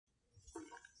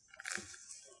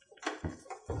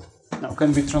Now,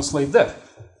 can we translate that?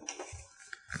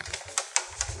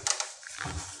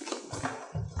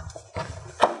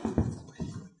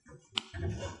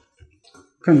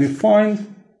 Can we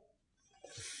find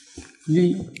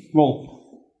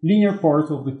linear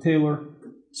part of the Taylor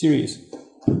series?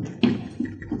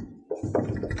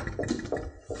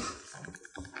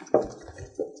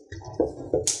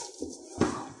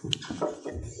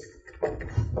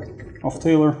 Of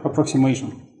Taylor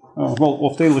approximation,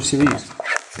 of Taylor series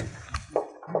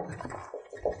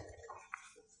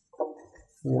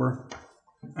for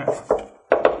F.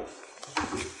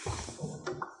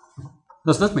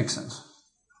 Does that make sense?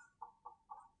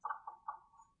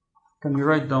 Can we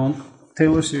write down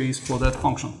Taylor series for that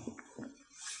function?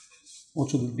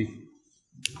 What should it be?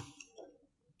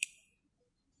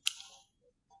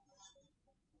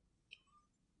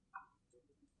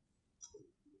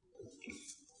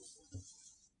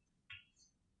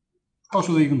 How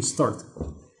should I even start?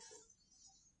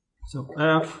 So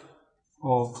f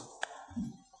of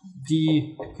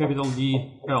d, capital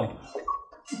D, L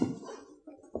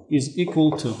is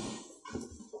equal to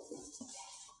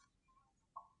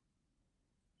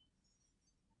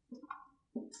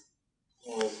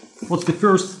what's the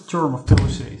first term of Taylor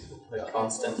series? The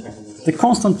constant term. The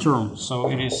constant term. So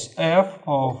it is f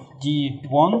of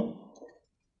d1,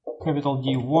 capital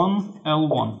D1,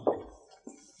 L1.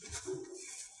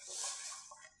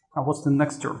 Now what's the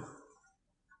next term?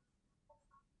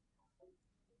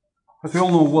 But we all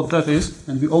know what that is,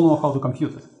 and we all know how to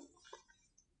compute it.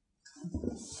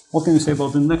 What can you say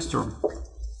about the next term?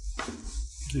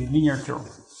 The linear term.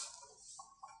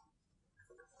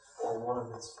 Well, one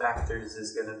of its factors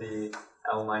is going to be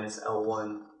L minus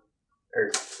L1,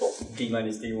 or well, D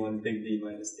minus D1, big D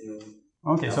minus D1.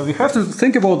 Okay, so we have to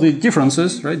think about the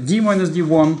differences, right? D minus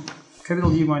D1, capital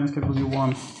D minus capital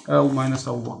D1, L minus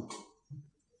L1.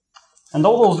 And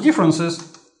all those differences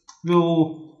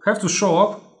will have to show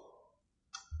up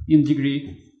in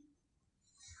degree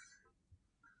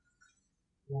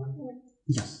 1.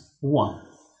 Yes, 1.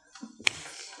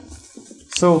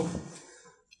 So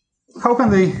how can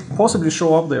they possibly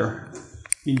show up there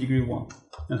in degree 1?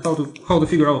 And how to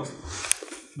figure out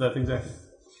that exactly?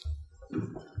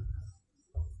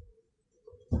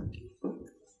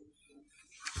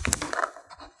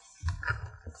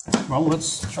 Well,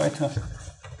 let's try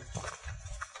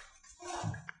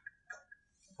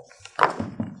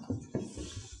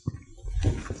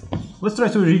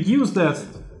to reduce that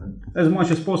as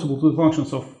much as possible to the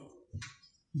functions of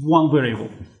one variable.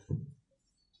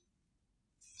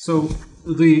 So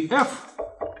the f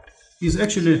is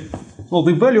actually, well,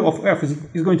 the value of f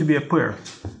is going to be a pair.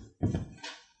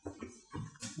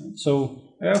 So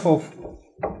f of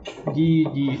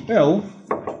ddl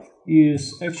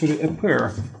is actually a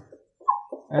pair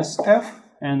sf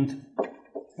and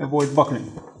avoid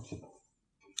buckling.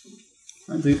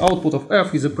 And the output of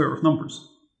f is a pair of numbers.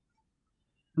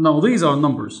 Now these are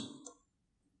numbers.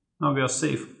 Now we are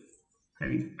safe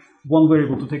having one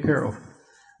variable to take care of.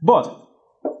 But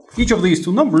each of these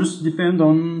two numbers depend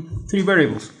on three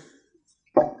variables.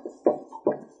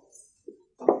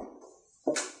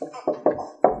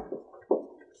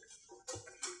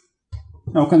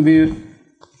 Now can we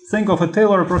think of a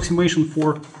Taylor approximation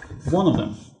for one of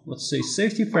them? Let's say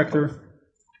safety factor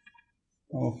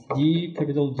of d,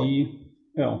 capital D,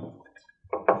 L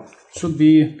should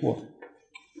be what?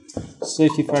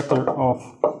 Safety factor of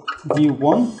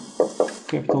d1,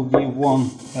 capital D1,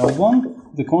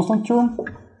 L1, the constant term,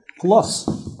 plus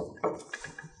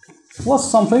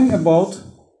something about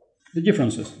the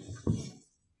differences.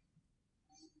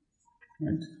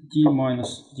 Right? D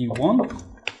minus D1,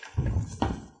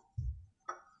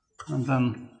 and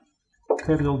then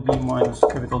capital D minus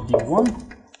capital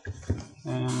D1,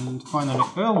 and finally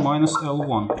L minus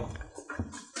L1.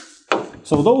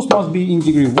 So those must be in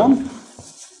degree 1,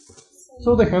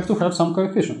 so they have to have some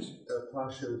coefficients.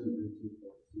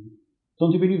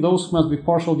 Don't you believe those must be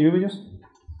partial derivatives?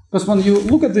 Because when you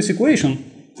look at this equation,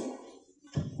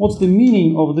 what's the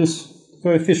meaning of this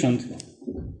coefficient?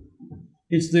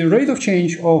 It's the rate of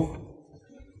change of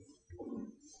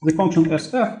the function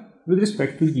sf with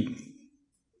respect to d.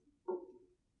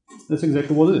 That's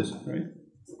exactly what it is, right?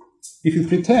 If you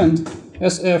pretend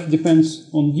sf depends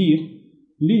on d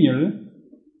linearly,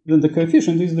 then the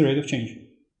coefficient is the rate of change.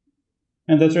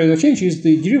 And that rate of change is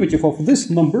the derivative of this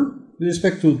number with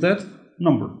respect to that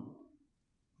number.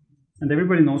 And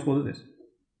everybody knows what it is.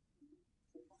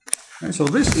 Right, so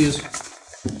this is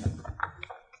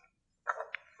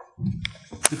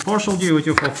the partial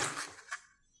derivative of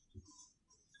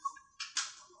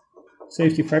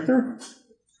safety factor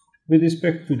with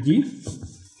respect to d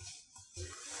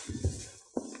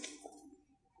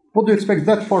what do you expect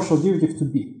that partial derivative to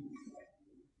be?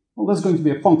 Well, that's going to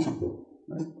be a function,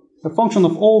 right? A function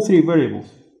of all three variables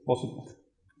possible.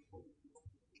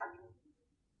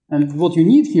 And what you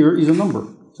need here is a number.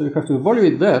 So you have to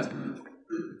evaluate that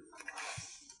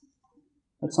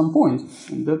at some point.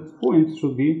 And that point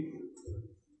should be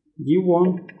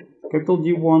D1, capital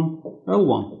D1,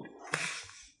 L1.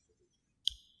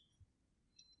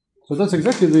 So that's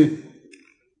exactly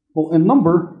a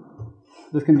number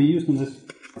that can be used in this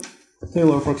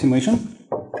Taylor approximation.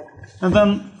 And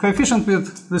then coefficient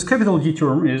with this capital D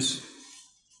term is,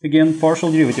 again,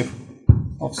 partial derivative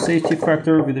of safety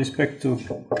factor with respect to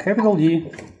capital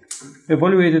D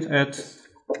evaluated at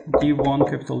D1,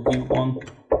 capital D1,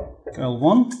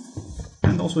 L1.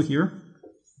 And also here,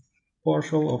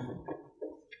 partial of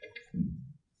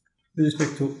with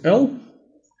respect to L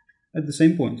at the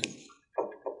same point.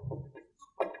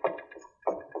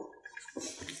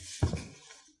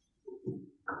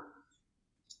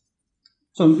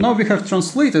 So now we have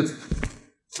translated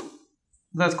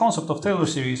that concept of Taylor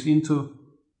series into,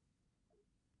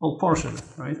 well, partially,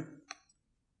 right?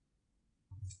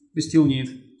 We still need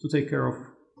to take care of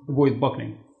avoid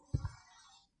buckling.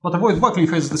 But avoid buckling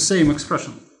has the same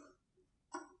expression.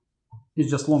 It's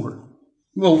just longer.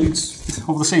 Well, it's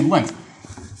of the same length.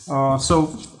 So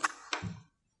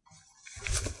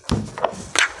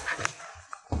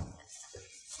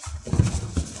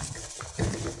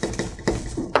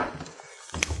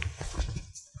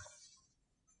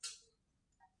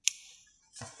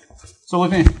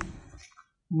let me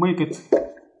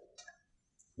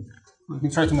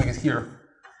try to make it here.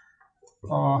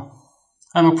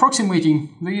 I'm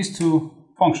approximating these two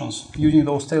functions using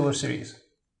those Taylor series.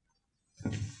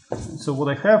 So what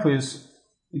I have is,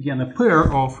 again, a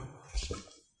pair of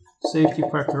safety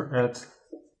factor at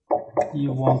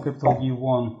D1, capital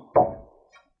D1,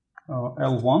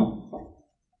 L1,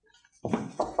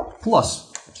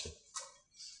 plus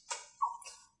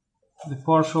the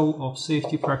partial of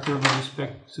safety factor with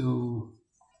respect to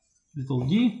little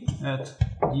d at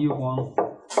D1,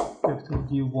 capital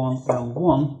D1,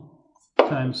 L1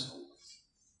 times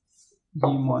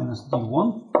d minus d1,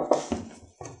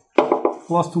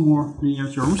 plus two more linear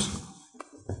terms,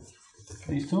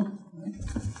 these two.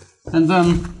 And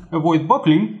then avoid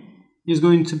buckling is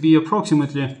going to be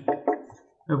approximately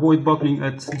avoid buckling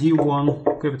at D1,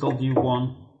 capital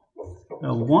D1,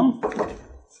 L1,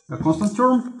 a constant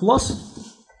term,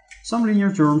 plus some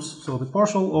linear terms, so the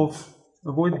partial of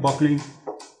avoid buckling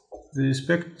with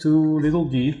respect to little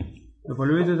d,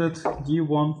 evaluated at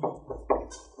D1,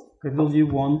 capital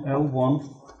D1, L1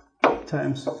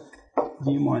 times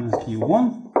d minus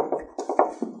d1,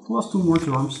 plus two more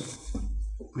terms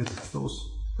with those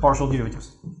partial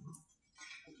derivatives.